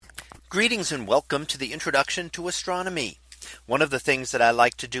Greetings and welcome to the introduction to astronomy. One of the things that I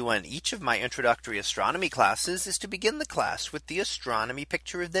like to do on each of my introductory astronomy classes is to begin the class with the astronomy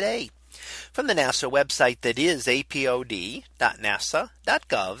picture of the day from the NASA website, that is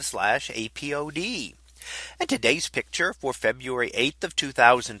apod.nasa.gov/apod. And today's picture for February 8th of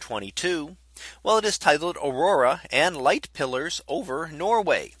 2022. Well, it is titled Aurora and Light Pillars over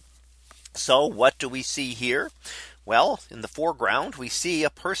Norway. So what do we see here? Well, in the foreground, we see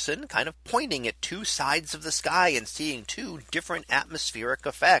a person kind of pointing at two sides of the sky and seeing two different atmospheric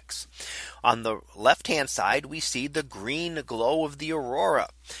effects. On the left hand side, we see the green glow of the aurora.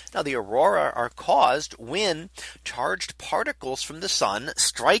 Now, the aurora are caused when charged particles from the sun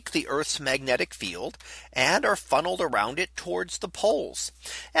strike the Earth's magnetic field and are funneled around it towards the poles.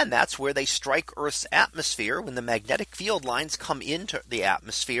 And that's where they strike Earth's atmosphere when the magnetic field lines come into the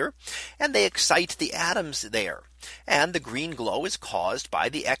atmosphere and they excite the atoms there. And the green glow is caused by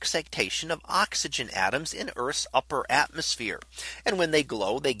the excitation of oxygen atoms in Earth's upper atmosphere. And when they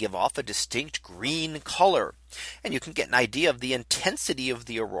glow, they give off a distinct green color. And you can get an idea of the intensity of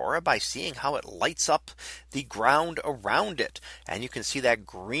the aurora by seeing how it lights up the ground around it. And you can see that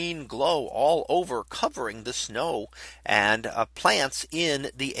green glow all over, covering the snow and plants in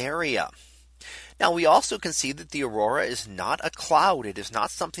the area. Now, we also can see that the aurora is not a cloud. It is not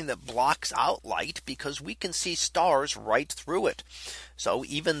something that blocks out light, because we can see stars right through it. So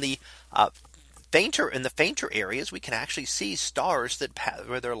even the fainter areas, we can actually see stars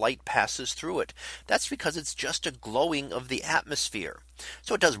where their light passes through it. That's because it's just a glowing of the atmosphere.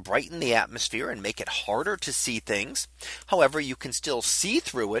 So it does brighten the atmosphere and make it harder to see things. However, you can still see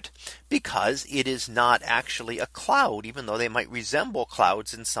through it because it is not actually a cloud, even though they might resemble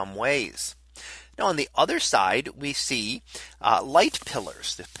clouds in some ways. Now, on the other side, we see light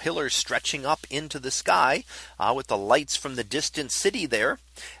pillars, the pillars stretching up into the sky with the lights from the distant city there.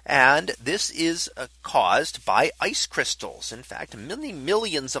 And this is caused by ice crystals. In fact, many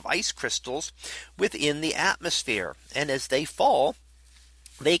millions of ice crystals within the atmosphere. And as they fall,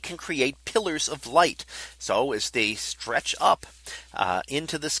 they can create pillars of light. So as they stretch up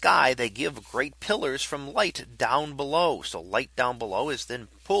into the sky, they give great pillars from light down below. So light down below is then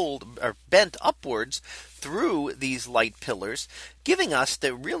pulled or bent upwards through these light pillars, giving us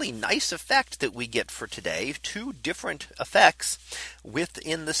the really nice effect that we get for today. Two different effects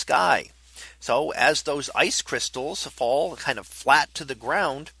within the sky. So as those ice crystals fall kind of flat to the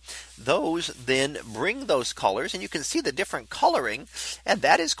ground, those then bring those colors, and you can see the different coloring, and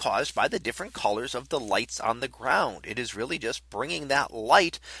that is caused by the different colors of the lights on the ground. It is really just bringing that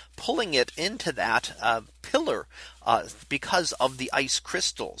light, pulling it into that pillar because of the ice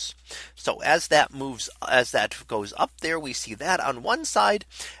crystals. So as that goes up there, we see that on one side,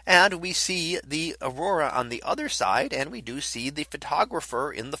 and we see the aurora on the other side, and we do see the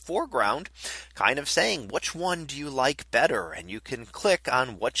photographer in the foreground kind of saying, which one do you like better? And you can click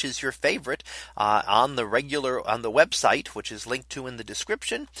on which is your favorite on the website, which is linked to in the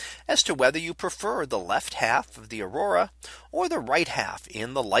description, as to whether you prefer the left half of the aurora or the right half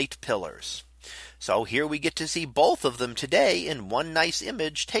in the light pillars. So here we get to see both of them today in one nice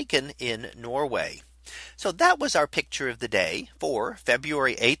image taken in Norway. So that was our picture of the day for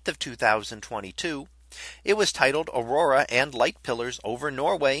February 8th of 2022. It was titled Aurora and Light Pillars over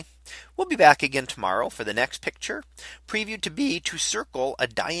Norway. We'll be back again tomorrow for the next picture, previewed to be to circle a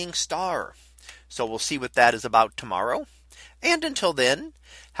dying star. So we'll see what that is about tomorrow. And until then,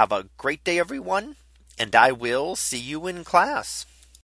 have a great day, everyone, and I will see you in class.